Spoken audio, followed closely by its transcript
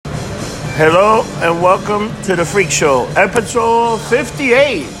Hello and welcome to the Freak Show, episode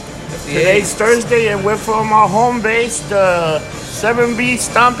 58. Today's Thursday and we're from our home base, the 7B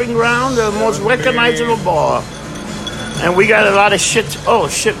Stomping Ground, the most recognizable bar. And we got a lot of shit. Oh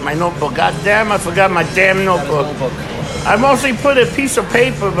shit, my notebook. God damn, I forgot my damn notebook. I mostly put a piece of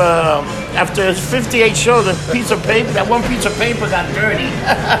paper, but after 58 shows, that one piece of paper got dirty.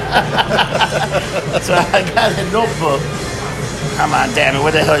 So I got a notebook. Come on, damn it.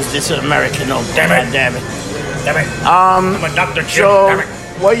 What the hell is this American note? Damn it. Damn it. I'm a Dr. Chip. So, Damn it.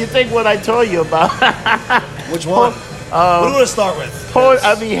 what do you think what I told you about? Which one? What do you want to start with?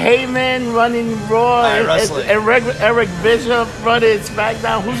 Heyman running Raw and Eric Bishop running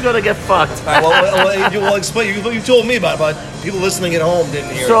SmackDown. Who's going to get fucked? All right, well, explain. You told me about it, but people listening at home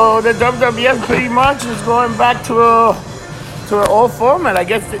didn't hear So, the WWF pretty much is going back to an old format. I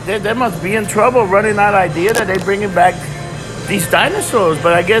guess they must be in trouble running that idea that they're bringing back these dinosaurs.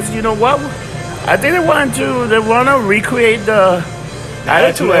 But I guess, you know what? I think they want to recreate the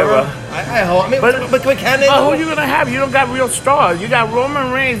Attitude Era. I hope. I mean, but can they? But who you gonna have? You don't got real stars. You got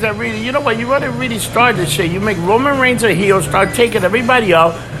Roman Reigns that really. You know what? You want to really start this shit. You make Roman Reigns a heel, start taking everybody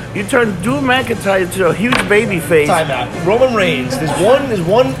out. You turn Drew McIntyre into a huge baby face. Time out. Roman Reigns. There's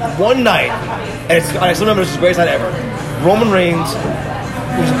one night, and I still remember this is the greatest night ever. Roman Reigns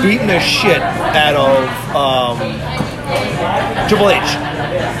was beating the shit out of Triple H.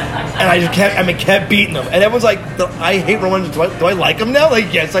 And I just kept beating him. And everyone's like, I hate Roman. Do I like him now?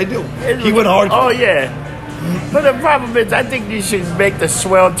 Like, yes, I do. He went hard. Oh, yeah. But the problem is, I think you should make the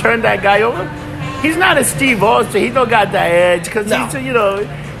swell, turn that guy over. He's not a Steve Austin. He don't got that edge. Because,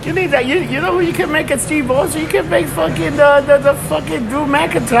 you need that. You know who you can make a Steve Austin? You can make fucking the fucking Drew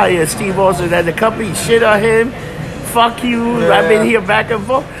McIntyre Steve Austin. That the company shit on him. Fuck you. Yeah. I've been here back and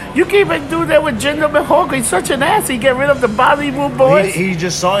forth. You can't even do that with Jinder Mahal. He's such an ass. He get rid of the Bollywood boys. He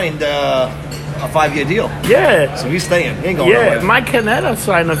just signed a 5-year deal. Yeah. So he's staying. He ain't going nowhere. Yeah, Mike Canetta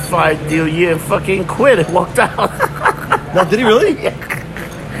signed a 5-year deal and fucking quit and walked out. No, did he really? Yeah.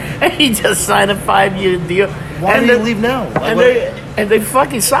 And he just signed a 5-year deal. Why did he leave now? And they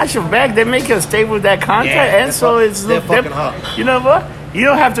fucking slash him back. They make him stay with that contract. Yeah, and so it's... They're fucking hot. You know what? You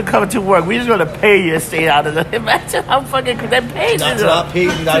don't have to come to work. We're just going to pay you to stay out of the... Imagine how fucking... They're paying you. That's not paid.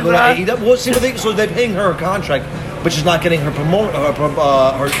 Well, see, so they're paying her a contract, but she's not getting her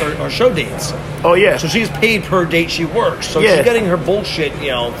her show dates. Oh, yeah. So she's paid per date she works. So she's getting her bullshit,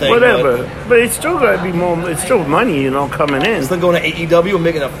 thing. Whatever. But it's still going to be more... It's still money, coming in. Instead of going to AEW and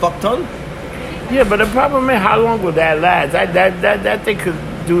making a fuck ton? Yeah, but the problem is, how long will that last? That thing could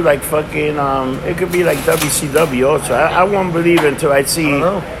do like fucking, it could be like WCW also. I won't believe it until I see,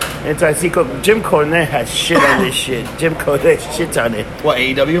 cause Jim Cornette has shit on this shit. Jim Cornette shits on it. What,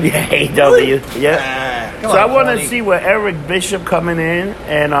 AEW? Yeah, AEW. Really? Yeah. So I want to see where Eric Bishop coming in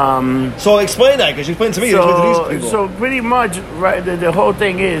and, So explain that, because you explained to me. To these people. So pretty much, right, the whole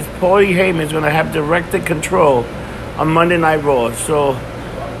thing is, Paulie Heyman is going to have directed control on Monday Night Raw. So...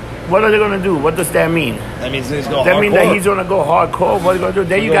 what are they going to do? What does that mean? That means he's going to go hardcore. That means that he's going to go hardcore. What are you going to do?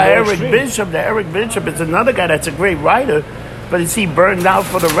 Then you got Eric Bishop. Eric Bishop is another guy that's a great writer, but is he burned out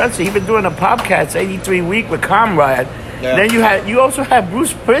for the wrestling? He's been doing a podcast 83 week with Comrade. Yeah. Then you also have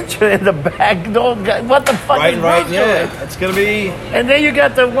Bruce Pritchard in the back. What the fuck is Bruce doing? Yeah, it's going to be... And then you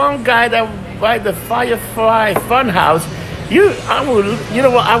got the one guy that by the Firefly Funhouse. I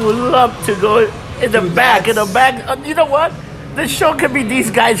would love to go in the back. You know what? The show could be these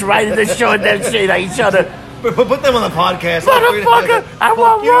guys writing the show and them shit at each other. Put them on the podcast. Motherfucker, I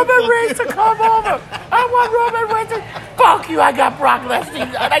want Roman Reigns to come over. I want Roman Reigns to... Fuck you, I got Brock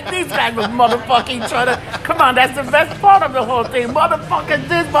Lesnar. Like, these guys was motherfucking trying to... Come on, that's the best part of the whole thing. Motherfucker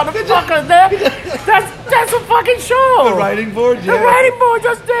this, motherfucker that. That's a fucking show. The writing board, yeah. The writing board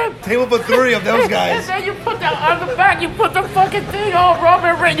just there. Table for 3 of those guys. And then you put that on the back, you put the fucking thing on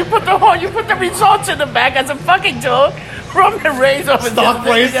Roman Reigns. You put the results in the back as a fucking joke. Roman Reigns over stock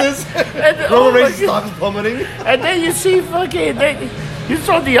prices. Roman Reigns stocks plummeting. And then you see you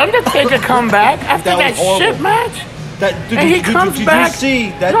saw The Undertaker come back after that shit match. He comes back. Did you see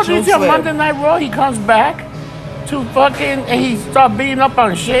that Did you see on Monday Night Raw? He comes back to and he started beating up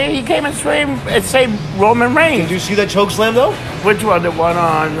on Shane. He came and saved Roman Reigns. Did you see that choke slam though? Which one? The one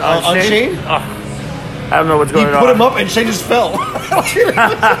on Shane? Oh. I don't know what's going on. He put him up and Shane just fell. Like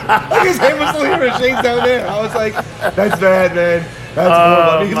his hand was still here and Shane's down there. I was like, that's bad, man. That's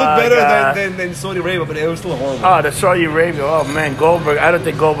horrible. I mean, he looked better than Saudi Arabia, but it was still horrible. Oh, the Saudi Arabia. Oh, man, Goldberg. I don't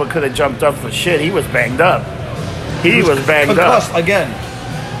think Goldberg could have jumped up for shit. He was banged up. He was banged up. Again.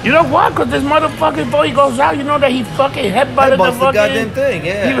 You know what? Because this motherfucker, before he goes out, you know that he fucking headbutted the fucking... goddamn thing,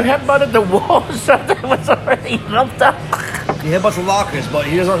 yeah. He headbutted the wall or something. It was already lumped up. He headbutts the lockers, but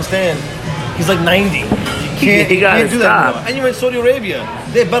he doesn't understand. He's like 90. You can't, He gotta can't do that stop. anymore. And you're in Saudi Arabia.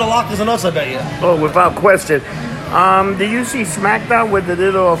 They have better lockers than us, I bet you. Oh, without question. Do you see SmackDown with the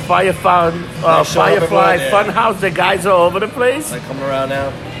little Firefly everywhere, yeah. Funhouse? The guys are all over the place. Like coming around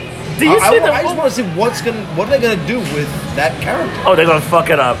now. Do you see I just want to see what are they gonna do with that character? Oh, they're gonna fuck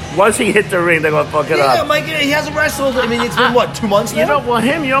it up. Once he hit the ring, they're gonna fuck it Yeah, up. Mike, he hasn't wrestled. I mean, it's been what, 2 months now? You know, well,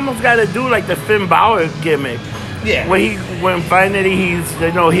 him, you almost got to do like the Finn Balor gimmick. Yeah. When finally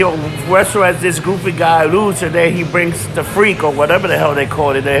he'll wrestle as this goofy guy, lose, and then he brings the Freak or whatever the hell they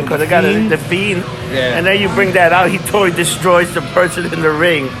call it there, because they got the Fiend. Yeah. And then you bring that out, he totally destroys the person in the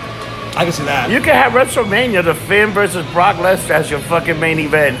ring. I can see that. You can have WrestleMania, the Finn versus Brock Lesnar as your fucking main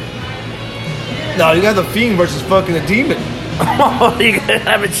event. No, you got the Fiend versus fucking the Demon. Oh, you can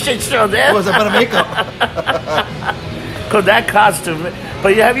have a shit show there. Was that better makeup? Because that costume.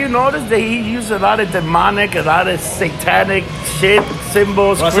 But have you noticed that he used a lot of demonic, a lot of satanic shit,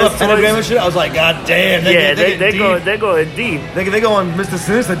 symbols, When I saw the pentagram and crystals? shit, I was like, God damn. Yeah, they they go in deep. They go on Mr.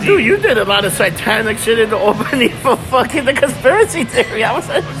 Sinister deep. Dude, you did a lot of satanic shit in the opening for fucking the conspiracy theory. I was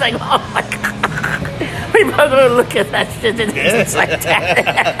like, oh my god. People are gonna look at that shit and it's satanic.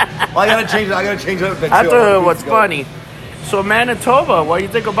 Well, I gotta change it. I gotta change it up a bit too. I thought it was funny. So Manitoba, what do you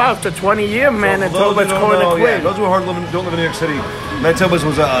think about the 20-year Manitoba's going to quit? Yeah, those who don't live in New York City, Manitoba's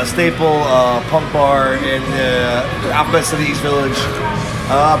was a staple punk bar in Alphabet City, East Village.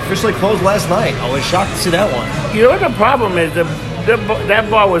 Officially closed last night. I was shocked to see that one. You know what the problem is? That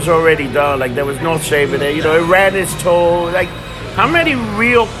bar was already done. Like, there was no saving there. You know, it ran its toll. Like, how many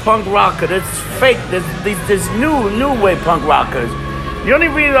real punk rockers? It's fake. There's new wave punk rockers. The only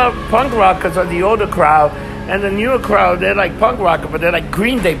real punk rockers are the older crowd. And the newer crowd, they're like punk rocker, but they're like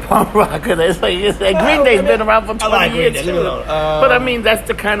Green Day punk rocker. Green Day's been around for 20 years Day, too. but I mean, that's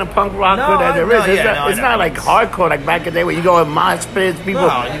the kind of punk rocker that there is. It's not like hardcore like back in the day where you go in mosh pits, people.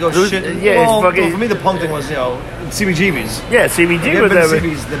 No, you go shit. Yeah, well, it's fucking. for me, the punk thing was, CBGBs. Yeah, CBG was there.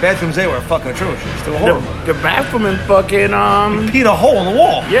 The bathrooms they were fucking atrocious. They were horrible. The bathroom in fucking Peed a hole in the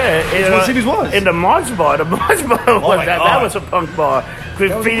wall. Yeah, that's what CB's was. In the March bar. The March bar was that was a punk bar.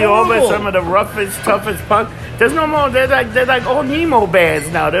 Graffiti over some of the roughest, toughest punk. There's no more. They're like old Nemo bands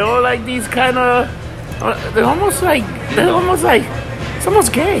now. They're all like these kind of. They're almost like. It's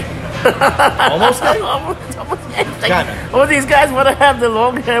almost gay. Almost gay. Almost gay. Like, all these guys want to have the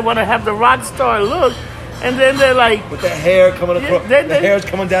long hair, want to have the rock star look, and then they're like with the hair coming across. The hair's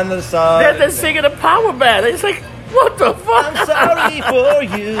coming down to the side. They're singing a power ballad. It's like, what the fuck? I'm sorry for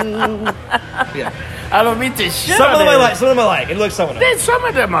you. Yeah. I don't mean to shit. Some of them I like. Some of them I like. It looks some of them. Some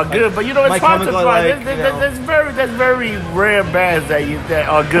of them are good, but you know it's hard to find. There's very rare bands that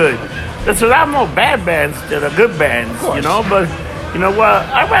are good. There's a lot more bad bands that are good bands, you know. But you know what?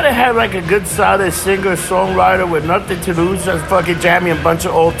 I'd rather have like a good solid singer songwriter with nothing to lose, just fucking jamming a bunch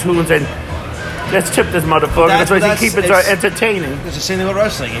of old tunes and let's tip this motherfucker so he keep it entertaining. It's the same thing with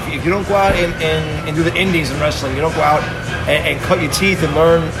wrestling. If you don't go out and do the indies in wrestling, you don't go out and cut your teeth and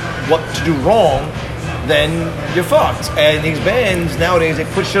learn what to do wrong, then you're fucked. And these bands nowadays, they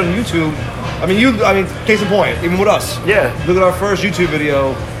put shit on YouTube. I mean, case in point, even with us. Yeah. Look at our first YouTube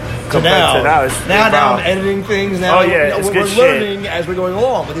video to now. Now I'm editing things. Now we're learning as we're going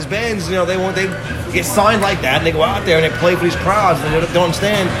along. But these bands, they get signed like that, and they go out there and they play for these crowds, and they don't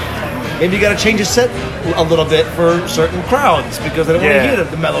understand. Maybe you got to change your set a little bit for certain crowds because they don't want to hear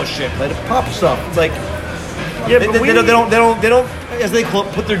the mellow shit, play the pop stuff. It's like they don't, as they call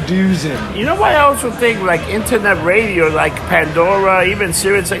it, put their dues in. You know what I also think, like internet radio, like Pandora, even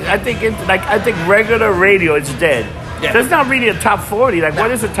Sirius. I think regular radio is dead. Yeah. There's not really a top 40. Like, what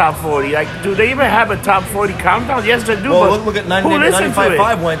is a top 40? Like, do they even have a top 40 countdown? Yes, they do. Well, look at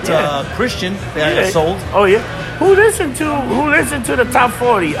 95.5 went Christian. They got sold. Oh yeah. Who listened to the top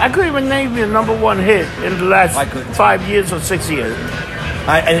 40? I couldn't even name you a number one hit in the last 5 years or 6 years.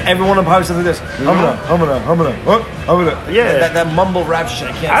 And everyone on probably something like this. Yeah. That mumble rap shit.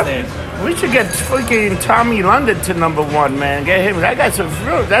 I can't stand. We should get freaking Tommy London to number one, man. Get him. That guy's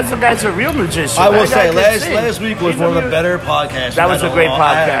a real musician. I will say, last week was one of the better podcasts. That was a great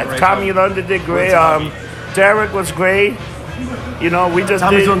podcast. Tommy London did great. Derek was great. We just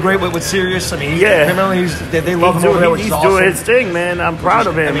Tommy's doing great with Sirius. I mean, they love him over there, which is awesome. He's doing his thing, man. I'm proud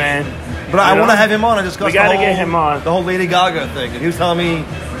of him, man. But I want to have him on and discuss we gotta get him on. The whole Lady Gaga thing. And he was telling me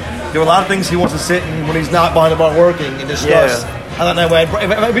there are a lot of things he wants to sit and when he's not behind the bar working and discuss. I thought that way.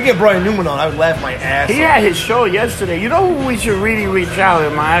 If we get Brian Newman on, I would laugh my ass off. He had his show yesterday. You know who we should really reach out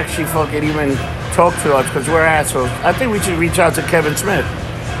and actually fucking even talk to us because we're assholes. I think we should reach out to Kevin Smith.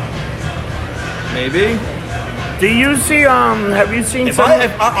 Maybe. Do you see? Have you seen?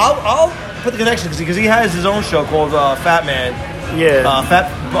 I'll put the connection because he has his own show called Fat Man. Yeah.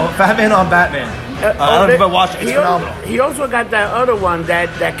 Fat Man on Batman. I don't know if I watched it. It's phenomenal. He also got that other one,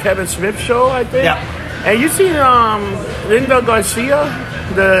 that Kevin Smith show, I think. Yeah. And you seen Linda Garcia,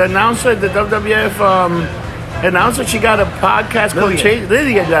 the announcer, the WWF announcer? She got a podcast called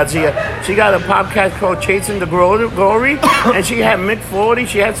Lydia Garcia. She got a podcast called Chasing the Glory, and she had Mick Foley.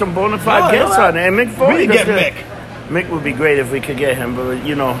 She had some bona fide guests on it. And Mick Foley. We get Mick. Mick would be great if we could get him, but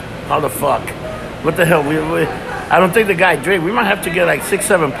how the fuck? What the hell? I don't think the guy drink. We might have to get like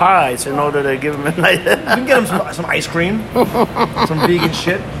 6-7 pies in order to give him a night. We can get him some ice cream, some vegan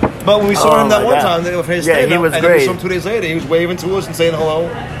shit. But when we saw him that one time, they were his stand-up, he was and great. Then 2 days later, he was waving to us and saying hello.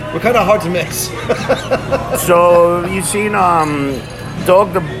 We're kind of hard to mix. So you seen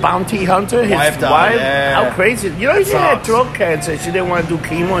Dog the Bounty Hunter? His wife died. Yeah. How crazy! She had throat cancer. She didn't want to do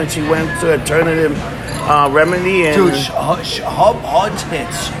chemo, and she went to alternative remedy. And dude, her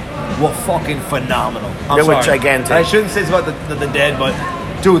tits were fucking phenomenal. They were gigantic. I shouldn't say it's about the dead, but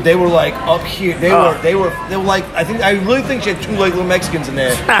dude, they were like up here. They were like, I really think she had 2 like little Mexicans in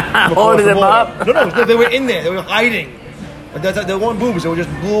there holding them up. No, they were in there. They were hiding. There weren't boobs. They were just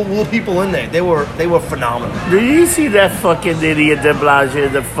little people in there. They were phenomenal. Did you see that fucking idiot De Blasio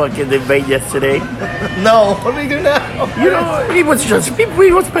in the fucking debate yesterday? No. What did he do now? He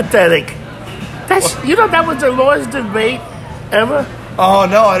was pathetic. That was the lowest debate ever. Oh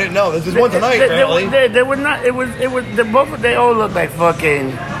no, I didn't know. There's one tonight. They were not. It was. They all look like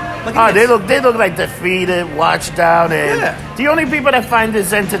fucking. They look like defeated, watched down, and the only people that find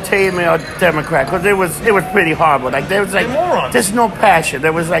this entertainment are Democrats, because it was pretty horrible. Like there was like there's no passion.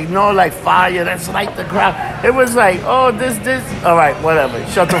 There was like no like fire. That's like the crowd. It was like this. All right, whatever.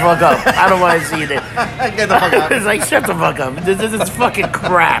 Shut the fuck up. I don't want to see it. Get the fuck out. It's like shut the fuck up. This is fucking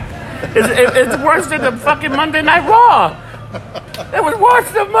crap. It's worse than the fucking Monday Night Raw. It was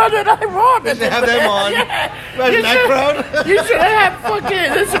worse than Monday Night Raw. They have them on. Imagine that crowd. You should have had fucking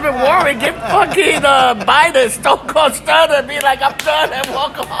Elizabeth Warren get fucking Biden Stone Cold Stunner and be like, I'm done and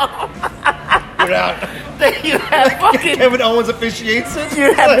walk home. You're out. Then you had fucking Kevin Owens officiates it.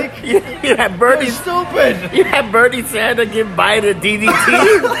 You had Bernie. You're stupid. You had Bernie Sanders give Biden DDT.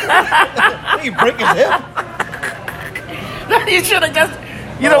 You break his hip. You should have just.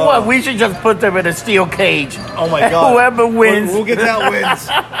 You know what? We should just put them in a steel cage. Oh my God! Whoever wins, we'll get that wins.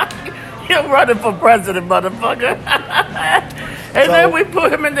 You're running for president, motherfucker. Then we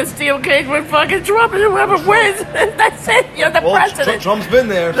put him in the steel cage with fucking Trump, and whoever wins, that's it. You're the president. Trump's been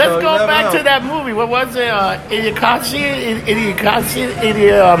there. Let's go back to that movie. What was it? Idiocracy.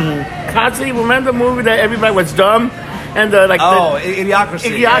 Remember the movie that everybody was dumb? And Idiocracy.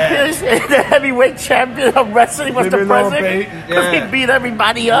 Idiocracy. And the heavyweight champion of wrestling was the president because he beat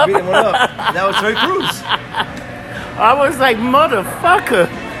everybody up. He beat everyone up. That was Terry Crews. I was like, motherfucker.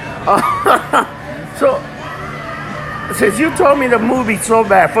 So, since you told me the movie so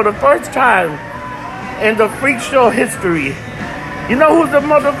bad, for the first time in the Freak Show history, you know who's the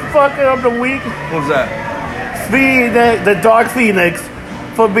motherfucker of the week? What was that? The Dark Phoenix.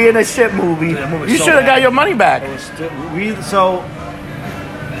 For being a shit movie. You should have got your money back. All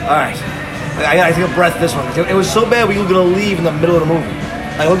right. I gotta take a breath this one. It was so bad we were gonna leave in the middle of the movie.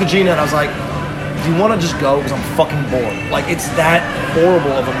 I looked at Gina and I was like, do you wanna just go? Because I'm fucking bored. Like, it's that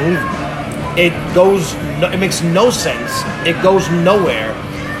horrible of a movie. It makes no sense. It goes nowhere.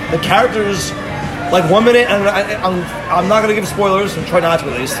 The characters, like 1 minute, and I'm not gonna give spoilers, and try not to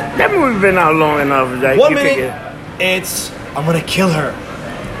at least. That movie's been out long enough. That 1 minute, I'm gonna kill her.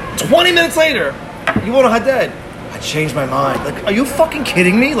 20 minutes later, you want her dead. I changed my mind. Like, are you fucking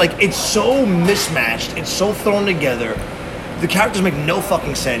kidding me? Like, it's so mismatched. It's so thrown together. The characters make no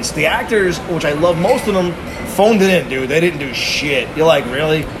fucking sense. The actors, which I love most of them, phoned it in, dude. They didn't do shit. You're like,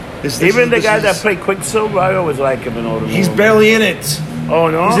 really? Even the guy that played Quicksilver, I always like him in all the movies. He's barely in it. Oh,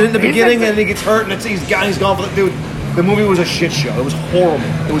 no? He's in the beginning, and he gets hurt, and he's gone for the... Dude, the movie was a shit show. It was horrible.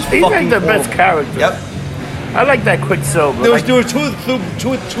 It was fucking horrible. He's like the best character. Yep. I like that Quicksilver. There were two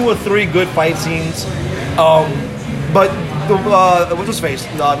or three good fight scenes, but what's his face?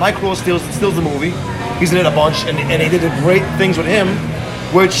 Nightcrawler steals the movie. He's in it a bunch, and they did great things with him,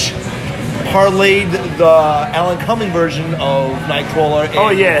 which parlayed the Alan Cumming version of Nightcrawler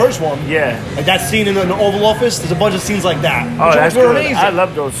in the first one. Yeah, like that scene in the Oval Office. There's a bunch of scenes like that. Oh, that's were good. Amazing. I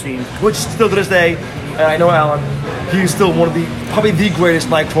love those scenes. Which still to this day, and I know Alan. He's still probably the greatest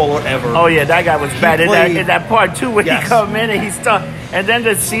Nightcrawler ever. Oh yeah, that guy was bad in that part too when he come in and he stuck. And then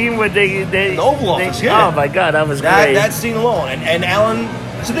the scene where the Oval Office. Yeah. Oh my God, that was great. That scene alone, and Alan.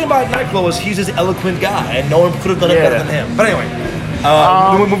 So the thing about Nightcrawler is he's this eloquent guy, and no one could have done it better than him. But anyway,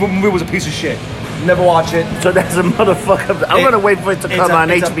 the movie was a piece of shit. Never watch it. So that's a motherfucker. I'm gonna wait for it to come on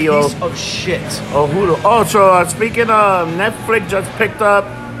it's HBO. A piece of shit. Oh, Hulu. Oh, so speaking of, Netflix just picked up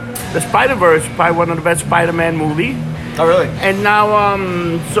the Spider-Verse, probably one of the best Spider-Man movie. Oh, really? And now,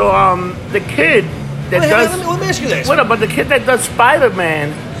 the kid that does. Let me ask you this. What about the kid that does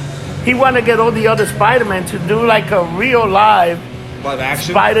Spider-Man? He want to get all the other Spider-Man to do like a real live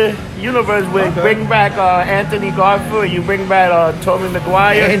action Spider Universe where bring back Anthony Garfield, you bring back Tobey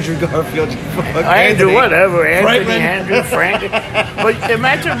Maguire, Andrew Garfield, Andrew, whatever, Anthony, Franklin. Andrew, Frank. But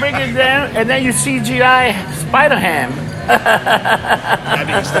imagine bringing them and then you CGI Spider-Ham. That'd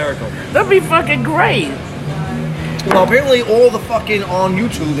be hysterical. That'd be fucking great. Well, apparently all the fucking on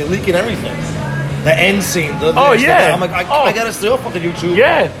YouTube, they're leaking everything. The end scene. Oh, yeah. I'm like, I gotta stay off fucking YouTube.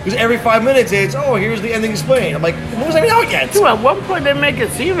 Yeah. Because every 5 minutes it's, here's the ending explained. I'm like, what was I even out yet? Dude, at one point they make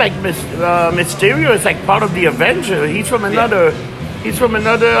it seem like Mysterio is like part of the Avenger. He's from another. He's from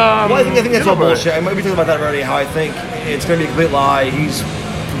another. Well, I think that's all universe. bullshit. I might be talking about that already. How I think it's gonna be a complete lie. He's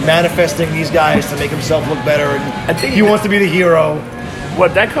manifesting these guys to make himself look better, and I think he wants to be the hero.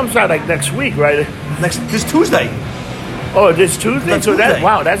 What, that comes out like next week, right? This Tuesday. Oh, this Tuesday. That's So Tuesday.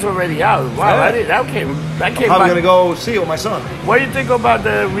 that's already out. Wow, Yeah. that came. I'm probably gonna go see it with my son. What do you think about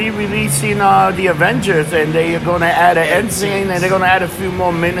the re-releasing the Avengers, and they're gonna add an end scene, and they're gonna add a few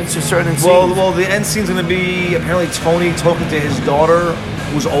more minutes to certain scenes? Well, the end scene's gonna be apparently Tony talking to his daughter,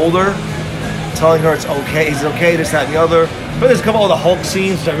 who's older, telling her it's okay, he's okay, this, that, and the other. But there's a couple of the Hulk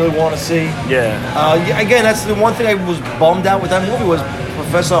scenes that I really want to see. Yeah. Again, that's the one thing I was bummed out with that movie was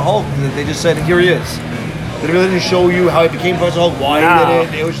Professor Hulk. They just said, here he is. They really didn't show you how he became Professor Hulk, why he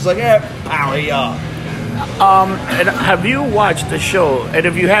did it. It was just like, pow, And have you watched the show? And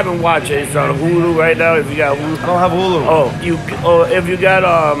if you haven't watched it, it's on Hulu right now. If you got Hulu, I don't have Hulu. if you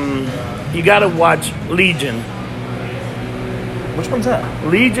got you gotta watch Legion. Which one's that?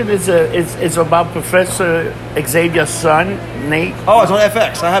 Legion is about Professor Xavier's son, Nate. Oh, it's on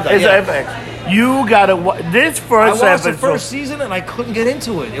FX. I have that. It's yeah. FX. You gotta this I first watched the episode. first season and I couldn't get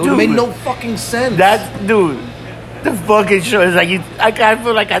into it. It Dude. made no fucking sense. Dude, the fucking show is like I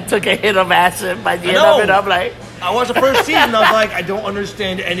feel like I took a hit of acid by the end of it. I'm like, I watched the first season and I was like, I don't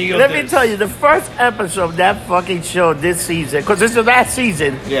understand any of let this. me tell you, the first episode of that fucking show this season, because it's the last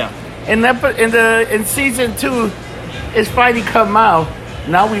season. Yeah. In season 2, it's finally come out.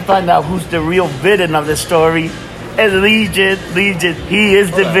 Now we find out who's the real villain of the story. And Legion, he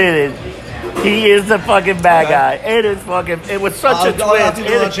is the villain. He is the fucking bad guy. It was such a I'll give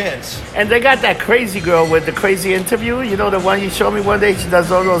it a twist. chance. And they got that crazy girl with the crazy interview. You know, the one you showed me one day? She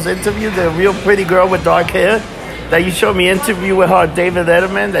does all those interviews. The real pretty girl with dark hair. That you showed me interview with her, David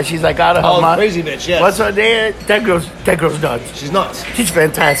Letterman. That she's like out of her mind. Crazy bitch, yes. What's her name? That girl's nuts. She's nuts. She's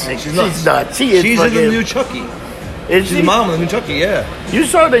fantastic. She's nuts. She's nuts. She is She's fucking, in the new Chucky. Is She's she? the mom of the new Chucky, yeah. You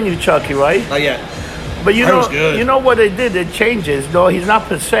saw the new Chucky, right? Not yet. But you That know, was good. you know what they did? It changes. No, he's not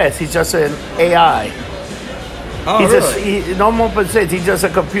possessed. He's just an AI. Oh, He's really? no more possessed. He's just a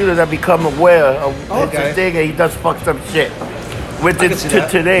computer that become aware of it's a thing, and he does fucked up shit with I it can see that.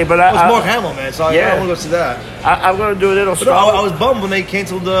 today. But It was Mark Hamill, man, so Yeah. I want to go see that. I'm gonna do a little But no, Star I was bummed when they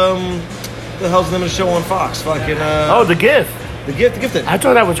canceled the hell's the name of the show on Fox? Fucking The Gift. The Gifted. I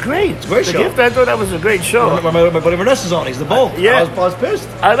thought that was great. It's a great the show. Gift. I thought that was a great show. My buddy Vanessa's on. He's the Bull. Yeah. I was pissed.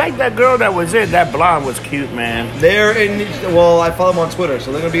 I like that girl that was in. That blonde was cute, man. They're in. Well, I follow them on Twitter,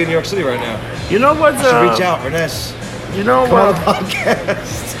 so they're gonna be in New York City right now. You know what's I should reach out, Vanessa. You know Come on what? the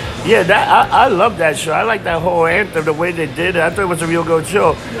podcast. Yeah, I love that show. I like that whole anthem, the way they did it. I thought it was a real good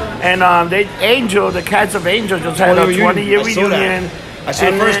show. And the Cats of Angel just had a 20-year I saw that. reunion. I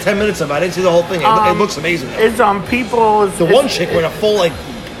saw the first 10 minutes of it. I didn't see the whole thing. It looks amazing. Though. It's on People's. The one chick wearing a full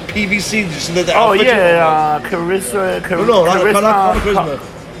PVC. Just the Oh outfit Carissa. No, not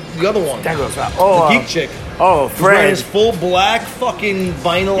Charisma. The other one. That goes The geek chick. Oh, She's wearing Fred. his full black fucking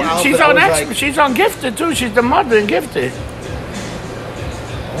vinyl outfit. She's I on was that. like, She's on Gifted too. She's the mother in Gifted.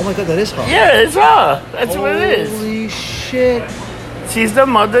 oh my god, that is her. Yeah, it's her. That's what it is. Holy shit. She's the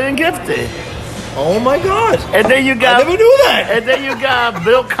mother in Gifted. Oh my god. And then you I got. never knew that. And then you got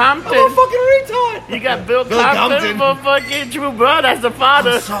Bill Compton. I'm a fucking retard. You got Bill Bill Compton for fucking True Blood as the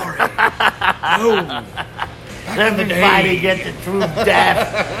father. I'm sorry. No. Everybody get the True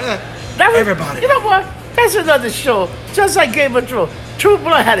Death. Everybody. You know what? That's another show. Just like Game of Thrones. True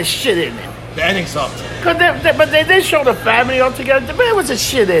Blood had a shit in it. The ending sucked. But they did show the family all together. The man was a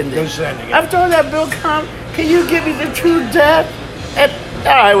shit in There it. was shit ending. After all that, Bill Compton, can you give me the True Death? And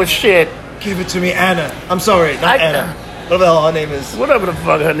it was shit. Give it to me, Anna. I'm sorry, not Anna. Whatever the hell her name is. Whatever the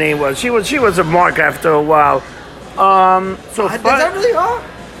fuck her name was. She was a mark after a while. Is that really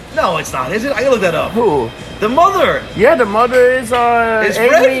her? No, it's not, is it? I gotta look that up. Who? The mother. Yeah, the mother is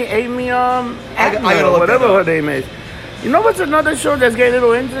Amy I gotta Atner, look whatever that her up. name is. You know what's another show that's getting a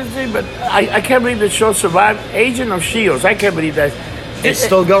little interesting, but I can't believe the show survived? Agent of Shields. I can't believe that. It's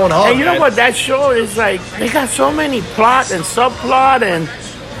still going hard. And you know man. what? That show is like, they got so many plot and subplot, and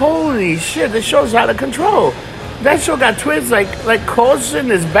holy shit, the show's out of control. That show got twists like Coulson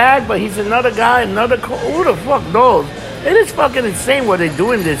is back, but he's another guy, who the fuck knows? It is fucking insane what they're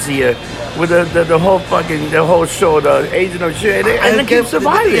doing this year with the whole show, the Agent of Shield, and they keep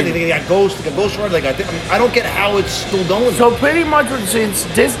surviving. They got Ghost Rider. I don't get how it's still going. So pretty much since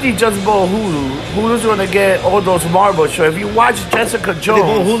Disney just bought Hulu, Hulu's gonna get all those Marvel shows. If you watch Jessica Jones, They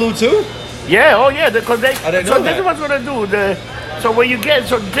bought Hulu too? yeah, oh yeah, because they. I didn't so know this is that. what's gonna do. So when you get,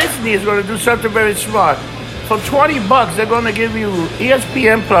 Disney is gonna do something very smart. For $20, they're gonna give you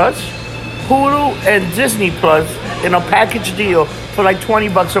ESPN Plus, Hulu, and Disney Plus in a package deal for like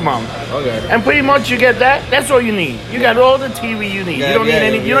 $20 a month. Okay. And pretty much you get that. That's all you need. You got all the TV you need. Yeah, you don't need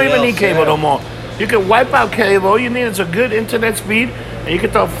any. You don't even else, need cable no more. You can wipe out cable. All you need is a good internet speed, and you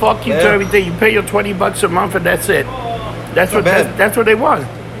can throw fuck you to everything. You pay your $20 a month, and that's it. That's what that's what they want.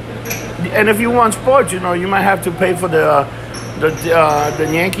 And if you want sports, you might have to pay for the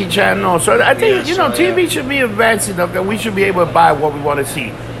Yankee channel. So I think TV should be advanced enough that we should be able to buy what we want to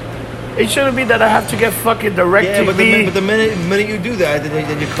see. It shouldn't be that I have to get fucking direct Yeah, but TV. the minute you do that,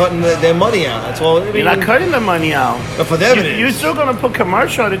 then you're cutting their money out. That's all. You're not cutting the money out. But for them, it is. You're still gonna put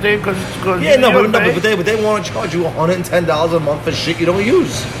commercial on it because Yeah, but they want to charge you $110 a month for shit you don't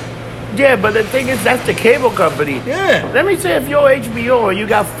use. Yeah, but the thing is, that's the cable company. Yeah. Let me say, if you're HBO and you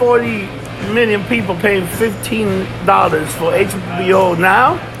got 40 million people paying $15 for HBO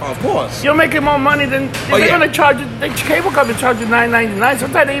now, Of course. you're making more money than they're yeah. gonna charge you. The cable company charge you $9.99.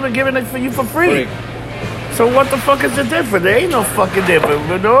 Sometimes they even giving it for you for free. So what the fuck is the difference? There ain't no fucking difference,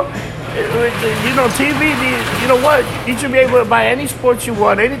 TV. You know what? You should be able to buy any sports you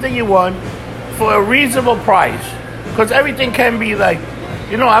want, anything you want, for a reasonable price. Because everything can be like,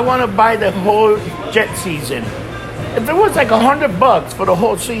 I want to buy the whole Jet season. If it was like $100 for the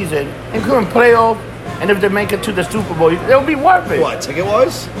whole season, including playoff, and if they make it to the Super Bowl, it'll be worth it. What, ticket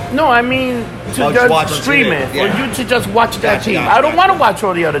was? No, I mean to just stream it. For you to just watch that team. I don't want to watch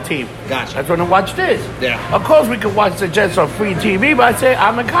all the other teams. Gotcha. I just want to watch this. Yeah. Of course, we can watch the Jets on free TV, but I say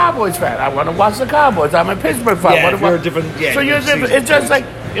I'm a Cowboys fan. I want to watch the Cowboys. I'm a Pittsburgh fan. Yeah, you're different. Yeah, so you're different. It's just like,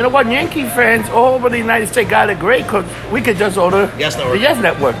 you know what? Yankee fans all over the United States got it great because we could just order the Yes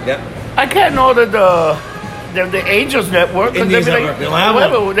Network. Yep. I can't order the Angels Network because Indians Network. They don't have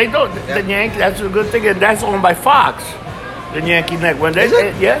one. They don't. Yep. The Yankee. That's a good thing, and that's owned by Fox. The Yankee Network.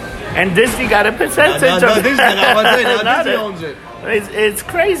 Yeah. And Disney got a percentage of it. Disney owns it. It's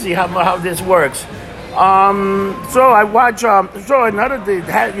crazy how this works. So I watch. So another thing,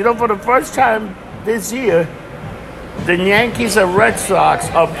 for the first time this year, the Yankees and Red Sox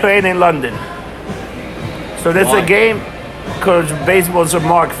are playing in London. So there's a game because baseball's a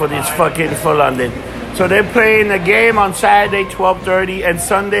mark for London. So they're playing a game on Saturday 12:30 and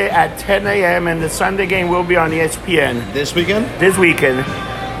Sunday at 10 a.m. and the Sunday game will be on ESPN. This weekend? This weekend.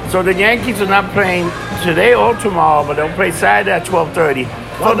 So the Yankees are not playing today or tomorrow, but they'll play Saturday at 12:30.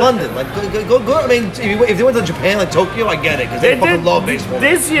 Why London? Like, go. I mean, if they went to Japan, like Tokyo, I get it because they fucking love baseball.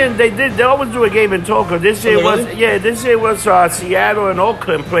 This year they always do a game in Tokyo. This year was Seattle and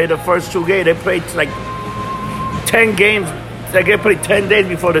Oakland played the first two games. They played like 10 games. They get played 10 days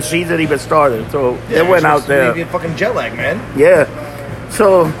before the season even started. So they went out there. Maybe fucking jet lag, man. Yeah.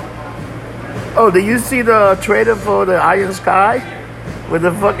 So, did you see the trailer for the Iron Sky with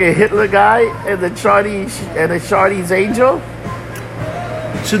the fucking Hitler guy and the Charlie's Angel?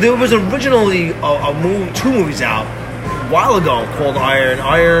 So there was originally two movies out a while ago called Iron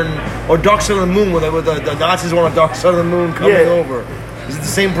or Dark Side of the Moon, where the Nazis want a Dark Side of the Moon coming over. Is it the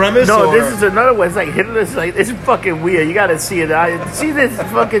same premise? No, or? This is another one. It's like Hitler's like, it's fucking weird. You gotta see it. See this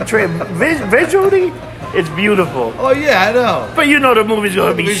fucking trailer. Visually, it's beautiful. Oh yeah, I know. But the movie's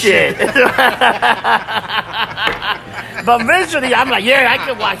gonna be shit. But visually, I'm like, I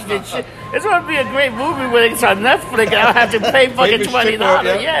can watch this shit. It's gonna be a great movie when it's on Netflix and I don't have to pay fucking $20.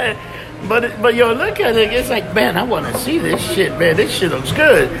 Yeah. But look at it. It's like, man, I want to see this shit, man. This shit looks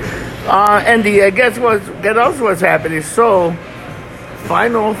good. And guess what's happening? So,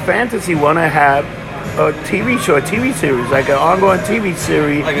 Final Fantasy want to have a TV series, like an ongoing TV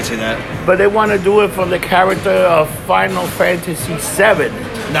series. I can see that. But they want to do it from the character of Final Fantasy VII.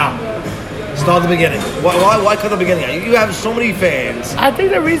 No. Start the beginning. Why cut the beginning? You have so many fans. I think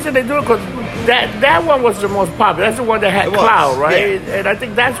the reason they do it because that one was the most popular. That's the one that had Cloud, right? Yeah. And I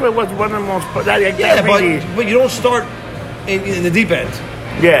think that's what was one of the most popular. But you don't start in the deep end.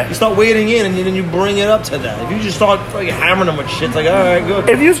 Yeah. You start wading in, and then you bring it up to that. If you just start fucking hammering them with shit, it's like, all right, good.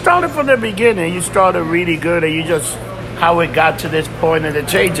 If you started from the beginning, you started really good, and you just how it got to this point and the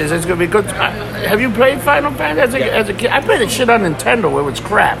changes, it's gonna be good. Have you played Final Fantasy as a kid? I played the shit on Nintendo. It was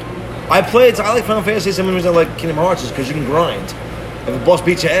crap. I like Final Fantasy. Some of the reason I like Kingdom Hearts is because you can grind. If a boss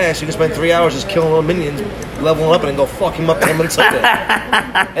beats your ass, you can spend 3 hours just killing little minions, leveling up, and then go fuck him up 10 minutes later.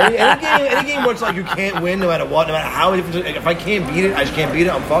 any game where it's like you can't win no matter what, no matter how different. If I can't beat it, I just can't beat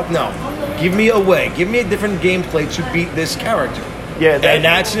it. I'm fucked. No, give me a way. Give me a different gameplay to beat this character. Yeah, and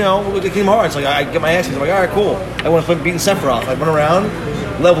that's with the Kingdom Hearts. Like I get my ass beat. I'm like, all right, cool. I want to start beating Sephiroth. I run around,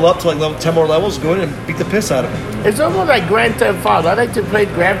 level up to like level 10 more levels, go in and beat the piss out of him. It's almost like Grand Theft Auto. I like to play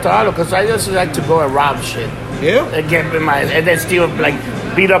Grand Theft Auto because I just like to go and rob shit. Yeah. And then steal, like,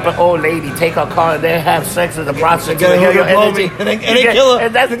 beat up an old lady, take her car, and then have sex with a prostitute. And then kill her.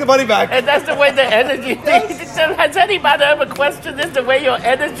 And take the money back. And that's the way the energy. Has anybody ever questioned this? The way your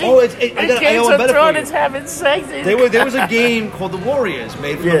energy? Oh, games are thrown is having sex. There was a game called The Warriors,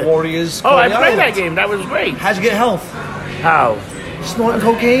 made for the Warriors. Oh, I played that game. That was great. How'd you get health? How? Snorting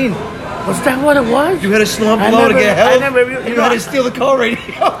cocaine. Was that what it was? You had to snort below to get health. You had to steal the car radio.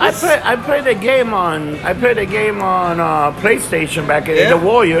 I played a game on PlayStation back in the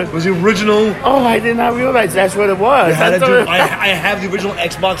Warrior. It was the original. Oh, I did not realize that's what it was. I have the original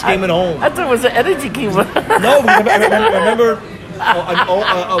Xbox game at home. I thought it was an energy keeper. No, I remember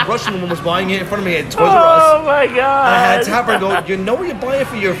a Russian woman was buying it in front of me at Toys R Us. Oh my god! I had to tap her and go, you know what you're buying it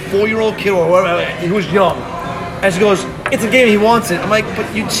for your 4-year-old kid or whatever. He was young. And she goes, it's a game, he wants it. I'm like,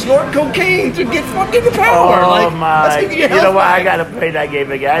 but you snort cocaine to get fucking the power. Oh my. You know what? I gotta play that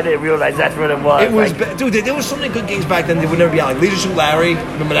game again. I didn't realize that's what it was. It was, dude, there was so many good games back then that would never be out. Like Leisure Suit Larry,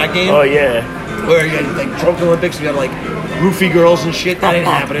 remember that game? Oh yeah. Where you had like Drunk Olympics, you had like roofie girls and shit. That ain't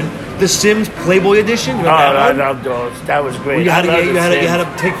happening. The Sims Playboy Edition. Oh, I loved those. That was great. You had to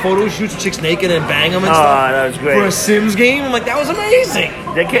take photo shoots, chicks naked and bang them and stuff. Oh, that was great. For a Sims game, I'm like, that was amazing.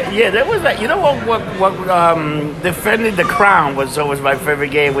 There was that. You know what? Defending the Crown was always my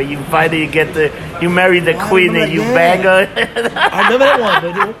favorite game. Where you finally you marry the queen and you bang her. I remember that one.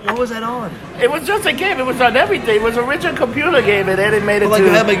 But what was that on? It was just a game. It was on everything. It was a original computer game, and then it made it to.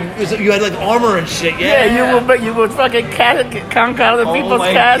 You had like armor and shit. Yeah, you would fucking conquer other people's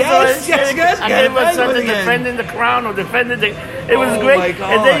castles. Yes. I gave my son defending the crown or defending the. It was great. My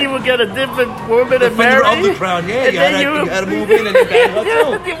God. And then you would get a different woman and marry. Defender of the crown. Yeah, you had to move in and you bang her too.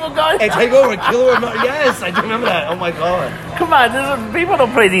 And take over and kill her. Yes, I do remember that. Oh my God. Come on, people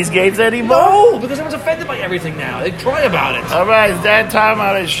don't play these games anymore. No, because everyone's offended by everything now. They cry about it. All right, it's that time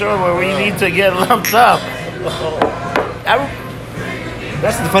on the show where we need to get lumped up.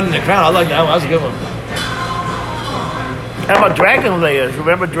 That's defending the crown. I like that one. That was a good one. How about Dragon Layers?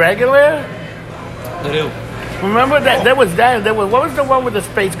 Remember Dragon Lair? I do. Remember that? There was what was the one with the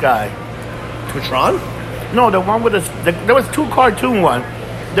space guy? Twitron? No, the one with there was two cartoon ones.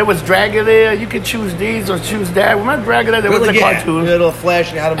 There was Dragon Lair. You could choose these or choose that. Remember Dragon Lair? There was a cartoon. Little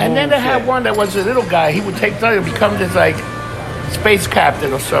flash and how to move. And then they had one that was a little guy. He would take time and become this like space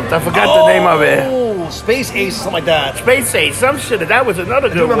captain or something. I forgot the name of it. Oh, Space Ace, something like that. Space Ace, some shit. That was another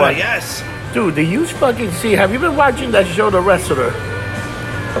good one. That, yes. Dude, do you fucking see? Have you been watching that show, The Wrestler?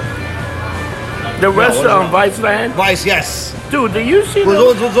 The Wrestler on Viceland? Vice, yes. Dude, do you see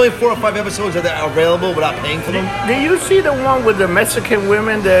there's only 4 or 5 episodes that are available without paying for them. Do you see the one with the Mexican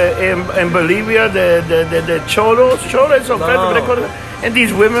women in Bolivia, the cholos? Cholos are no. And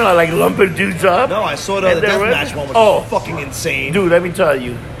these women are like lumping dudes up. No, I saw the deathmatch one was fucking insane. Dude, let me tell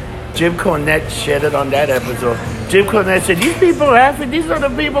you. Jim Cornette shedded on that episode. Jim Cornette said, these people are happy. These are the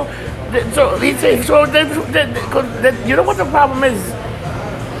people. So he said, you know what the problem is?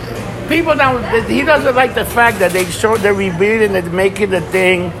 People now, he doesn't like the fact that they're revealing and making the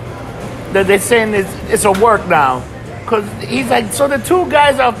thing that they're saying it's a work now. Because he's like, so the two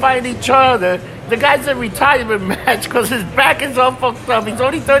guys are fighting each other. The guy's in retirement match because his back is all fucked up. He's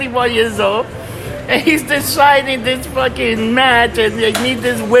only 31 years old. And he's deciding this fucking match and they need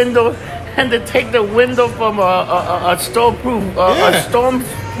this window and to take the window from a stormproof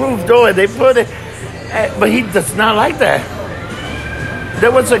door. They put it, but he does not like that.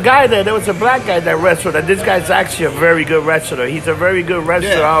 There was a guy there was a black guy that wrestled, and this guy's actually a very good wrestler. He's a very good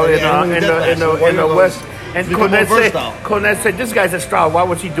wrestler out in the West. And Cornette said, this guy's a star. Why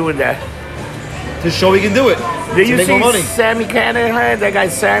was he doing that? To show he can do it. Did you see Sammy Callahan? That guy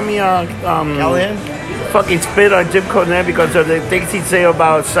Sammy Callahan? Fucking spit on Jim Cornette because of the things he'd say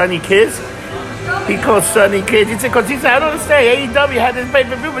about Sonny Kiss. He called Sonny Kiss. He said, I don't understand. AEW had this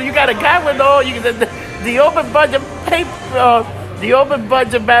pay-per-view, but you got a guy with all the open budget the open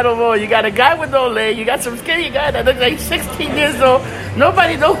budget battle royal. You got a guy with no leg. You got some skinny guy that looks like 16 years old.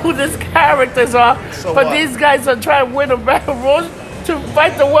 Nobody knows who these characters are. So but what? these guys are trying to win a battle royal to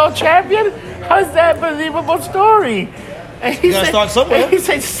fight the world champion. How's that a believable story? And he gotta start somewhere. He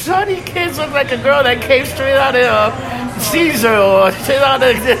said, Sonny Kids look like a girl that came straight out of Caesar or straight out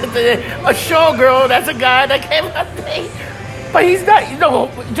of a showgirl. That's a guy that came out there. But he's not,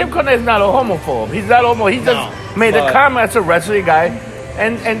 Jim Cornette's not a homophobe. He's not homo. He just made a comment as a wrestling guy.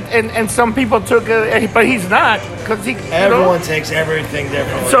 And some people took it, but he's not. Because he, Everyone takes everything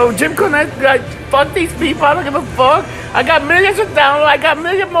differently. So Jim Cornette, like, fuck these people. I don't give a fuck. I got millions of downloads. I got a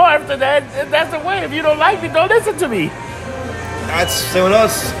million more after that. And that's the way. If you don't like me, don't listen to me. That's same with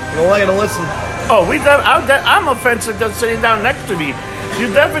us. You don't like it, don't listen. Oh, I'm offensive just sitting down next to me.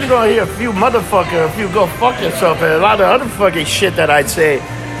 You're definitely gonna hear a few motherfucker, a few go fuck yourself, and a lot of other fucking shit that I'd say.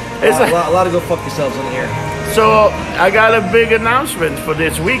 It's A lot of go fuck yourselves in here. So I got a big announcement for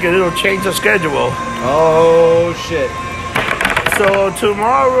this week, and it'll change the schedule. Oh shit. So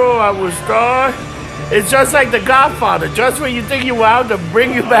tomorrow I will start. It's just like The Godfather. Just when you think you're out, to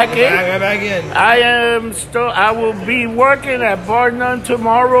bring you back in. Back in. I will be working at Bar None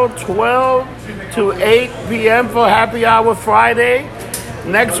tomorrow, 12 to 8 p.m. for Happy Hour Friday.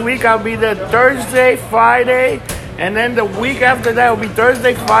 Next week I'll be there Thursday, Friday, and then the week after that will be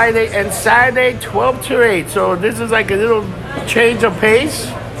Thursday, Friday, and Saturday, 12 to 8. So this is like a little change of pace.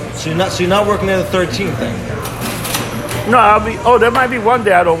 So you're not working there the 13th then? No, there might be one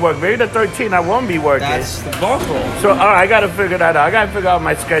day I don't work. Maybe the 13th I won't be working. That's the bar crawl. So, all right, I got to figure that out. I got to figure out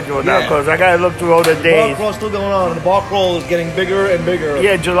my schedule now because I got to look through all the The bar days. crawl's still going on. The bar crawl is getting bigger and bigger.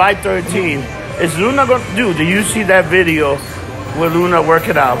 Yeah, July 13th. Is Luna going to do you see that video with Luna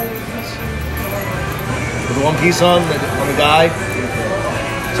working out? With the one piece on the guy.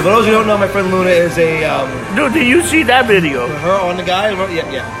 So for those who don't know, my friend Luna is a... Dude, do you see that video? her on the guy?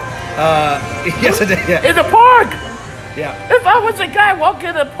 Yeah. Yes, I did, yeah. In the park. Yeah. If I was a guy walking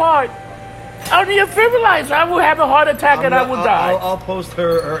in the park, I don't need a defibrillator. I would have a heart attack and I would die. I'll post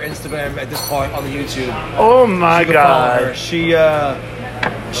her Instagram at this part on the YouTube. Oh my You can follow her.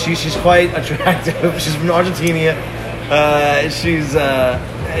 God. She's quite attractive. She's from Argentina. She's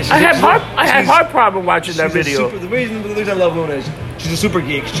I had heart problem watching that video. The reason I love Luna is she's a super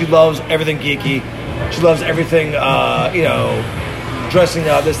geek. She loves everything geeky. She loves everything, dressing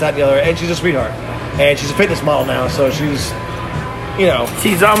up, this, that, and the other. And she's a sweetheart. And she's a fitness model now, so she's,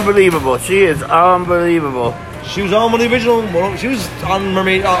 She's unbelievable. She is unbelievable. She was on one of the original. She was on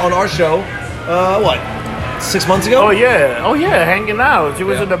Mermaid on our show. 6 months ago? Oh yeah, hanging out. She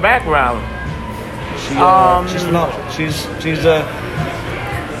was in the background. She's phenomenal. She's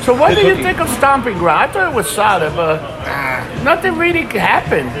So what Good do you cookie. think of Stomping Ground? I thought it was solid, but nothing really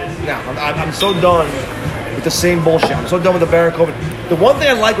happened. No, I'm so done with the same bullshit. I'm so done with the Baron Corbin. The one thing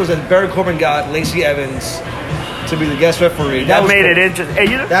I liked was that Baron Corbin got Lacey Evans to be the guest referee. That was made cool. it interesting.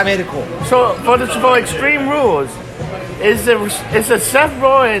 Hey, That made it cool. So for Extreme Rules, it's a Seth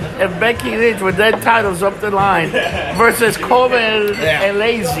Rollins and Becky Lynch with their titles up the line versus Corbin and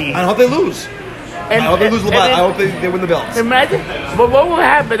Lacey. I hope they lose. I hope they lose the belt. I hope they win the belts. Imagine, but what will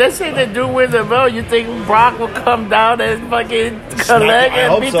happen? Let's say they do win the belt. You think Brock will come down and fucking collect I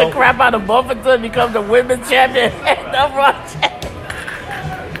and hope beat so. the crap out of both of them, become the women's champion and the Raw champion?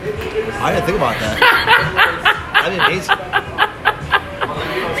 I didn't think about that. That'd be amazing.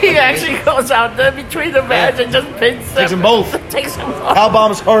 He actually goes out there between the match and just pins them. Takes them both. Takes them both. Power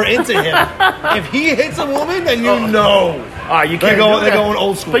bombs her into him. If he hits a woman, then you know. You They're can't do they're that. going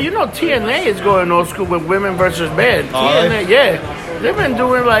old school. But TNA is going old school with women versus men. Are TNA, yeah. They've been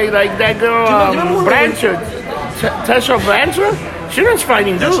doing like that girl Do you remember when- Blanchard, Tessa Blanchard. She was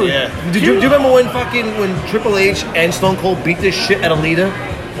fighting dudes. Do you remember when Triple H and Stone Cold beat this shit at Alita?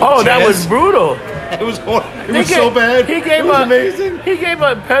 Oh, that Jazz? was brutal. It was horrible. It was so bad. It was amazing. He gave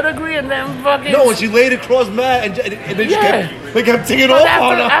her a pedigree and then fucking. No, when she laid across Matt and they just kept taking But off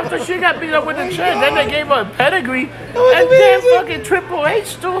on her. after she got beat up with the chair, then they gave her a pedigree, was and then amazing. fucking Triple H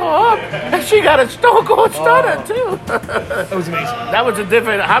stood her up, and she got a Stone Cold Stunner too. That was amazing. That was a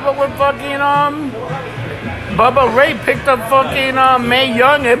different. How about when fucking Bubba Ray picked up fucking Mae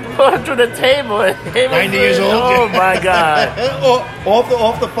Young and put her to the table? 90 years old. Oh my God!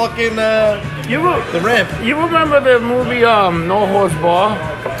 off the fucking the ramp. You remember the movie No Horse Bar?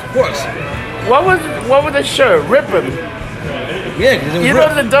 Of course. What was the shirt? Rip 'em. Yeah, because it was You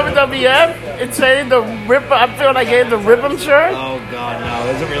know the WWF? It's saying the Rip. I feel like it's the Rip 'em shirt. Oh God,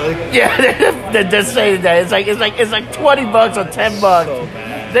 no! Is it really? Yeah, they're just saying that. It's like $20 or $10. So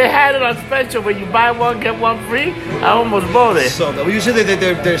bad. They had it on special where you buy one, get one free. I almost bought it. So well, you said that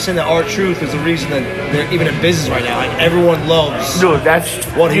they're saying that R-Truth is the reason that they're even in business right now. Like everyone loves. Dude, that's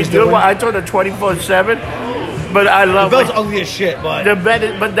what he's doing. I told her 24/7, but I love the bell's ugly as shit. But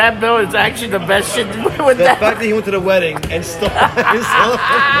but that bell is actually the best shit. With the fact that he went to the wedding and stole his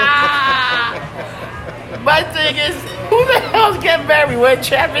My thing is, who the hell's getting married with a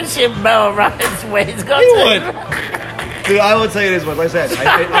championship bell around his waist? Go he would. Dude, I will tell you this much. Like I said,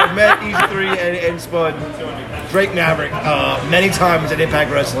 I've met EC3 and Spud, Drake Maverick, many times at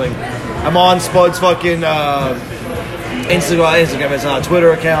Impact Wrestling. I'm on Spud's fucking Instagram, his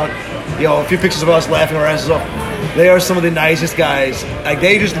Twitter account. You know, a few pictures of us laughing our asses off. They are some of the nicest guys. Like,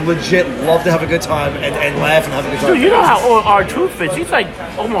 they just legit love to have a good time and laugh and have a good time. Dude, you know how old R-Truth is? He's like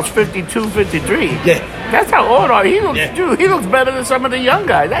almost 52, 53. Yeah. That's how old he looks. Yeah. Dude, he looks better than some of the young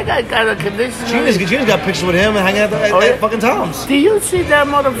guys. That guy got a condition. Gina's got pictures with him and hanging out at fucking Tom's. Do you see that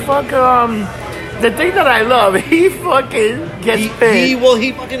motherfucker? The thing that I love, he fucking gets paid.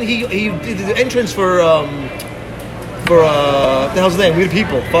 He did the entrance for the hell's his name? We the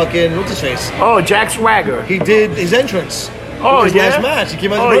People. Fucking what's his face? Oh, Jack Swagger. He did his entrance. Oh, his last match. He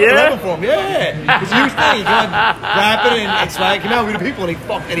came out and rapping for him. Yeah, it's a huge thing. He came out rapping and Swagger came out with the People and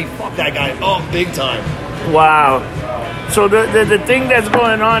he fucked that guy up big time. Wow. So the thing that's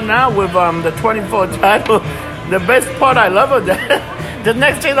going on now with the 24 title, the best part I love of that. The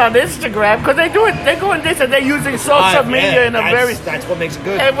next thing on Instagram, because they're going this and they're using social media in a very... That's what makes it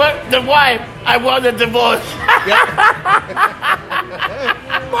good. And the wife, I want a divorce.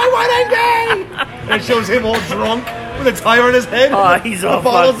 Why I'm gay? And it shows him all drunk with a tire on his head. Oh, he's all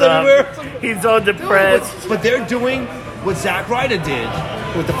fucked up. He's all depressed. But they're doing what Zack Ryder did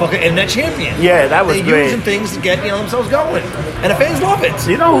with the fucking Internet Champion. Yeah, that was great. They're using things to get themselves going. And the fans love it.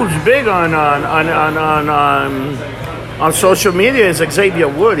 You know who's big on social media is Xavier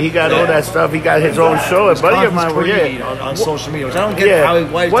Wood. He got all that stuff. He got his own show. A buddy of mine on social media, which I don't get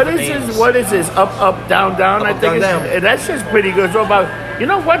why what is this? Up, down, down? I think that's just pretty good. So about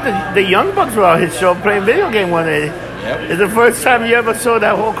what the Young Bucks were on his show playing video game one day. Yep. It's the first time you ever saw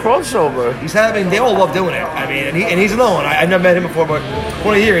that whole crossover. They all love doing it. I mean, and he's alone. I never met him before, but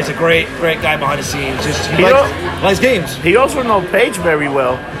what I hear, he's a great guy behind the scenes. Just he likes games. He also knows Paige very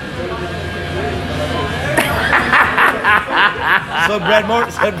well. So Brad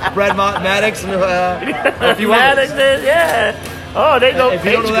Maddox and a few Maddox others. Yeah. Oh, they know. If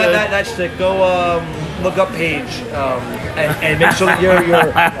you don't know that shtick, go look up Paige and make sure that your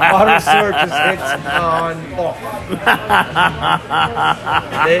auto search is hit on off.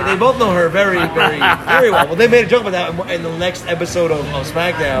 They both know her very, very, very well. Well, they made a joke about that in the next episode of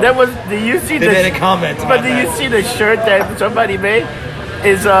SmackDown. Did you see they made a comment about But did you see the shirt that somebody made?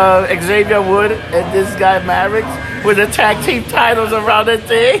 Is Xavier Wood and this guy Maverick with the tag team titles around the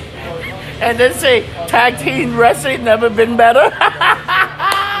thing, and then say tag team wrestling never been better.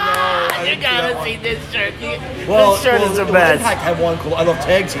 You gotta see this shirt. This shirt is the best. Impact had one called I Love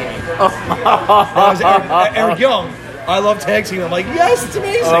Tag Teaming. Eric Young, I love tag teaming. I'm like, yes, it's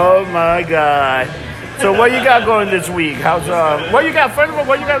amazing. Oh my god. So what you got going this week? How's what you got? First of all,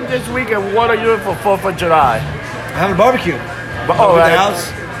 what you got this week, and what are you doing for 4th of July? I'm having a barbecue. Right. The house.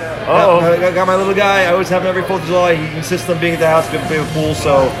 I got my little guy. I always have him every 4th of July. He insists on being at the house. We're going to play with pool,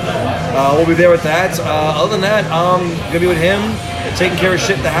 so we'll be there with that. Other than that, I'm going to be with him, taking care of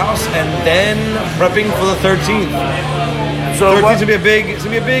shit at the house, and then prepping for the 13th. So 13th is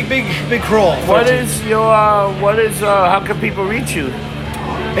going to be a big crawl. What is how can people reach you?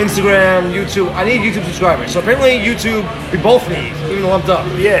 Instagram, YouTube. I need YouTube subscribers. So apparently YouTube, we both need, even lumped up.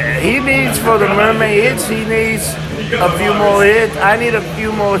 Yeah, he needs for the Mermaid hits. He needs a few more hits. I need a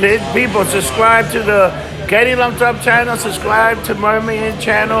few more hits. People, subscribe to the Getting Lumped Up channel. Subscribe to Mermaid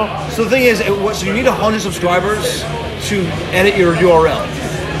channel. So the thing is, so you need 100 subscribers to edit your URL.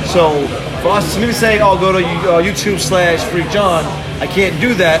 So for us, maybe say, go to YouTube/FreakJohn. I can't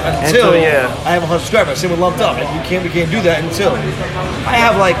do that until I have 100 subscribers. Same with Lumped Up. We can't do that until I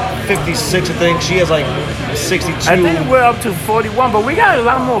have like 56, I think. She has like 62. I think we're up to 41, but we got a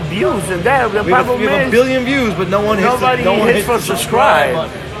lot more views than that. The problem we have 1 billion views, but no one hits for subscribe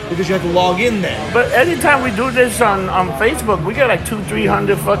button because you have to log in there. But anytime we do this on Facebook, we got like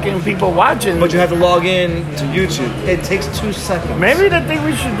 200-300 fucking people watching. But you have to log in to YouTube. It takes 2 seconds. Maybe the thing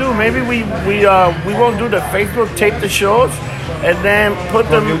we should do, maybe we won't do the Facebook, tape the shows, and then put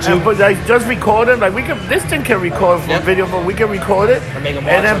them and just record it. Like this thing can record for video, but we can record it and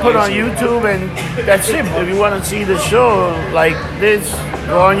then put on YouTube, and that's it. If you want to see the show like this,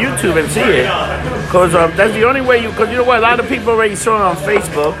 go on YouTube and see it. Because that's the only way because you know what, a lot of people already saw it on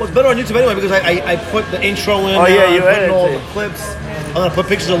Facebook. Well, it's better on YouTube anyway because I put the intro in. You edit all the clips. I'm gonna put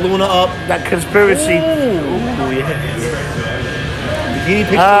pictures of Luna up. That conspiracy. Ooh, yeah. Bikini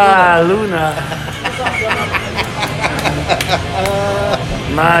pictures Ah, Luna.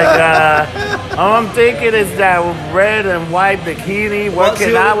 My God. All I'm thinking is that red and white bikini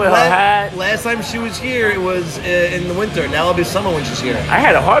working out with her hat. Last time she was here, it was in the winter. Now it'll be summer when she's here. I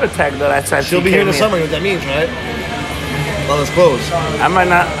had a heart attack though that time. She'll be here in the summer. You know what that means, right? Well, it's closed. I might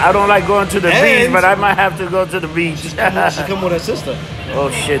not. I don't like going to the beach, but I might have to go to the beach. She's come with her sister. Oh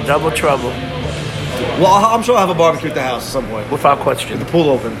shit! Double trouble. Well, I'm sure I'll have a barbecue at the house at some point. Without question. With the pool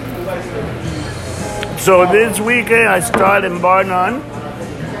open. So this weekend I start in Bar None.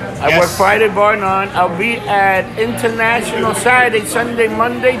 I work Friday, Bar None. I'll be at International Saturday, Sunday,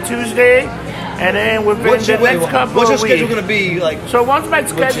 Monday, Tuesday, and then within the next couple what's your of weeks. schedule going to be like? So once my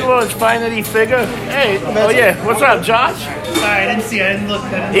schedule is finally figured, hey, oh yeah, what's up, Josh? Sorry, I didn't see. I didn't look.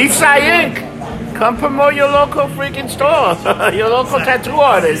 Eastside Inc. Come promote your local freaking store, your local tattoo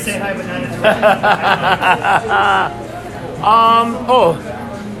artist. Say hi, but Oh,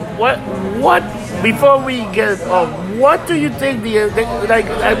 what? Before we get, what do you think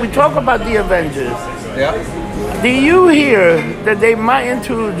like we talk about the Avengers? Yeah. Do you hear that they might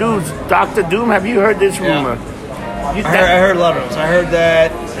introduce Doctor Doom? Have you heard this rumor? I heard a lot of those. I heard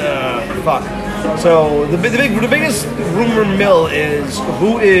that. Fuck. So the biggest rumor mill is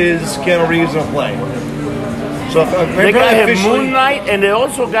who is Keanu Reeves gonna play. So they got him Moon Knight, and they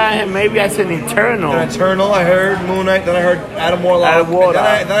also got him maybe as an Eternal. An Eternal, I heard Moon Knight. Then I heard Adam Warlock.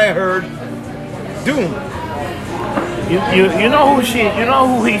 Then I heard Doom. You know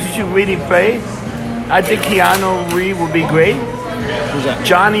who he should really play? I think Keanu Reeves would be great. Who's that?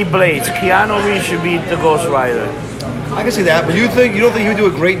 Johnny Blaze. Keanu Reeves should be the Ghost Rider. I can see that, but you don't think he would do a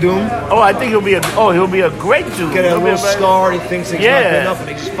great Doom? Oh, I think he'll be a great Doom. Get a little scar. He thinks he's not good enough, and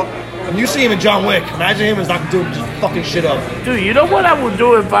he just and you see him in John Wick. Imagine him as Dr. Doom just fucking shit up. Dude, you know what I would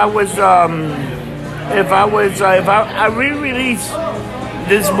do if I re-release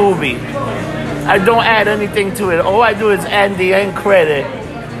this movie? I don't add anything to it. All I do is add the end credit,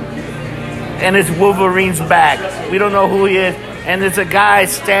 and it's Wolverine's back. We don't know who he is, and there's a guy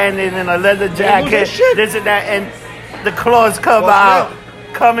standing in a leather jacket. This and that, and the claws come out.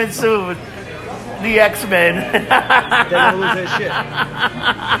 Coming soon. The X-Men. They're gonna lose their shit.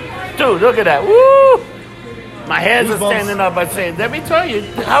 Dude, look at that. Woo! My hairs are standing up. I say, let me tell you,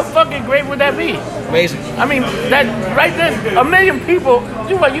 how fucking great would that be? Amazing. I mean, that right there, 1 million people.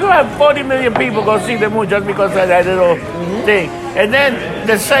 You have 40 million people go see the movie just because of that little thing. And then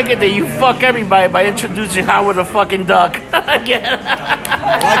the second day, you fuck everybody by introducing Howard the fucking Duck. Again.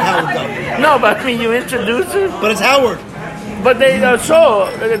 I like Howard Duck. No, but I mean, you introduce him. But it's Howard. But they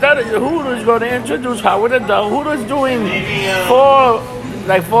who is going to introduce Howard the Duck? Who is doing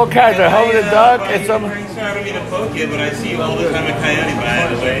four characters? Howard the Duck and some. Sorry, I don't mean to poke you, but I see you all the time at Coyote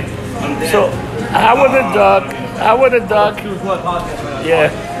by the way. I'm dead. So Howard the Duck. Yeah.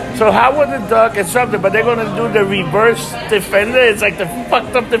 So Howard the Duck is something, but they're going to do the reverse Defender. It's like the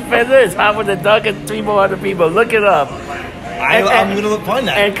fucked up Defender. It's Howard the Duck and 3 more other people. Look it up. I'm going to find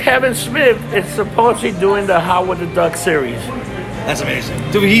that. And Kevin Smith is supposedly doing the Howard the Duck series. That's amazing.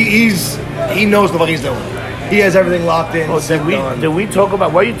 Dude, he knows what he's doing. He has everything locked in. Did we talk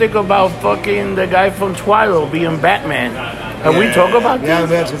about, what do you think about fucking the guy from Twilight being Batman? Have we talked about that?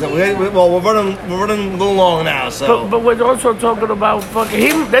 Yeah, well, we're running a little long now, so. But we're also talking about fucking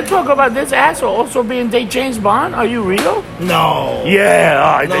him. They talk about this asshole also being James Bond. Are you real? No.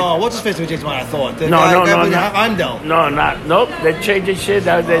 Yeah. No, what's his face with James Bond? I thought. No. Heimdall. Nope. They changed his shit.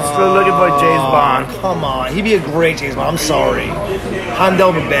 They're still looking for James Bond. Come on, he'd be a great James Bond. I'm sorry.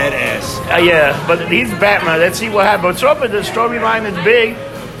 Heimdall would be badass. Yeah, but he's Batman. Let's see what happens. So, but the storyline is big.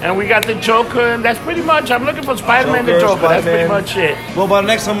 And we got the Joker, and that's pretty much. I'm looking for Spider-Man the Joker. That's pretty much it. Well, by the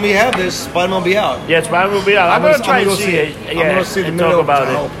next time we have this, Spider-Man will be out. Yeah, Spider-Man will be out. I'm gonna try to see it. I'm gonna see the talk about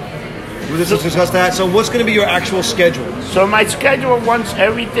it. We'll discuss that. So, what's going to be your actual schedule? So, my schedule once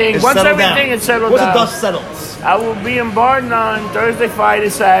everything is settled down. Once the dust settles, I will be in Bar None Thursday, Friday,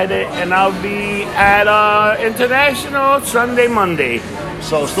 Saturday, and I'll be at International Sunday, Monday.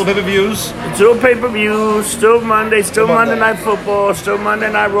 So still pay-per-views? Still pay-per-views, still Monday, still Monday Night Football, still Monday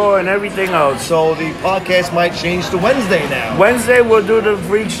Night Raw, and everything else. So the podcast might change to Wednesday now. Wednesday we'll do the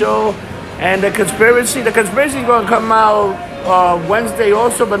Freak Show, and the Conspiracy. The Conspiracy is going to come out Wednesday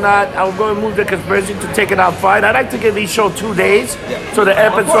also, but not. I'll go and move the Conspiracy to take it out Friday. I like to give these show 2 days, so the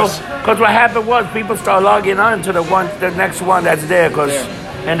episodes. Because what happened was people start logging on to the next one that's there,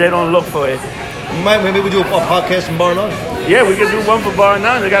 and they don't look for it. Maybe we do a podcast in Bar None. Yeah, we can do one for Bar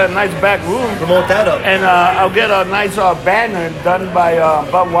None. They got a nice back room. Promote that up. And I'll get a nice banner done by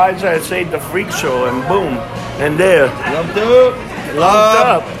Budweiser and say The Freak Show, and boom, and there. Love to.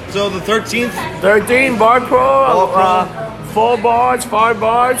 Up. So the 13th, 13 bar crawl. Bar crawl. 4 bars, 5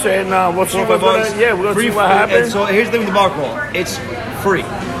 bars, and we'll see what's gonna. Yeah, we're gonna free see what food. happens. And so here's the thing with the bar crawl. It's free.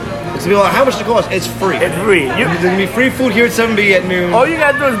 It's gonna be like, how much does it cost? It's free. It's free. There's gonna be free food here at 7B at noon. All you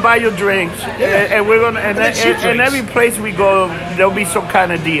gotta do is buy your drinks, and we're gonna and every place we go, there'll be some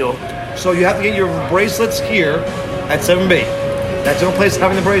kind of deal. So you have to get your bracelets here at 7B. That's the only place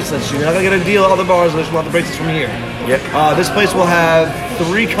having the bracelets. You're not gonna get a deal at other bars unless you want the bracelets from here. Yep. This place will have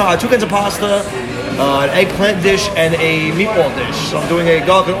 2 kinds of pasta, an eggplant dish, and a meatball dish. So I'm doing a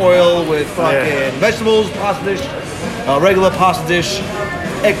garlic and oil with fucking vegetables, pasta dish, regular pasta dish,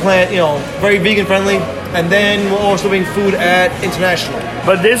 eggplant, very vegan friendly. And then we're also doing food at International.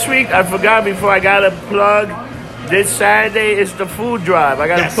 But this week, I forgot before I gotta plug. This Saturday is the food drive. I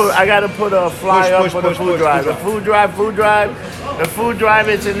gotta put a flyer up for the food drive. The food drive. The food drive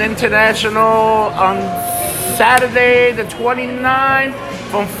is an International on Saturday the 29th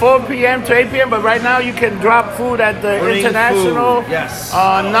from 4 p.m. to 8 p.m. But right now you can drop food at the International. Food. Yes.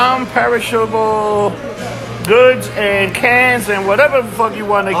 Non-perishable goods and cans and whatever the fuck you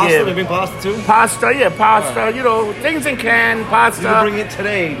want to give. They bring pasta too? Pasta. Right. Things in can, pasta. You can bring it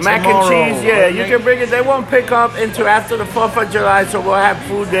today, mac tomorrow, and cheese, you can bring it. They won't pick up until after the 4th of July, so we'll have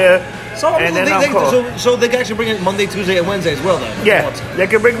food there. So they can actually bring it Monday, Tuesday, and Wednesday as well then? Yeah, they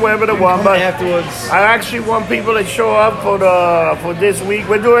can bring whatever they want, but afterwards. I actually want people to show up for this week.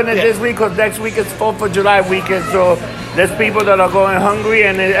 We're doing it this week because next week is 4th of July weekend, so there's people that are going hungry,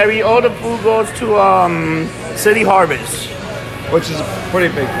 and all the food goes to City Harvest. Which is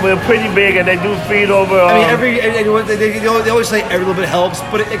pretty big. We're pretty big, and they do feed over. They always say every little bit helps,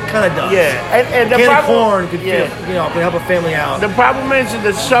 but it kind of does. Yeah, and the can of corn could could help a family out. The problem is in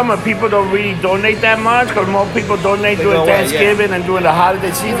the summer, people don't really donate that much because more people donate during Thanksgiving and during the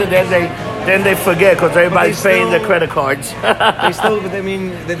holiday season. Then they forget because everybody's paying their credit cards. they can still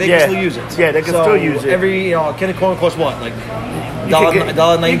use it. Yeah, they can still use it. Every can of corn costs what, like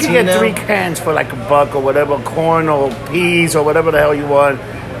 $1.19 You can get now? 3 cans for like $1 or whatever, corn or peas or whatever the hell you want.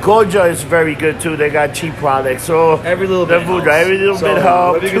 Goja is very good too. They got cheap products, so every little bit helps. Every little bit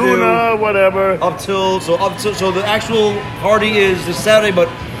helps. Tuna, whatever. Up till the actual party is this Saturday, but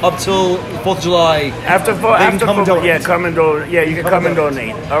up till 4th of July. Come and donate. Yeah, you can come and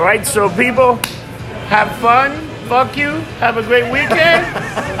donate. All right, so people, have fun. Fuck you. Have a great weekend.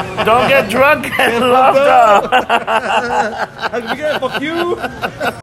 Don't get drunk and loved up. Fuck you.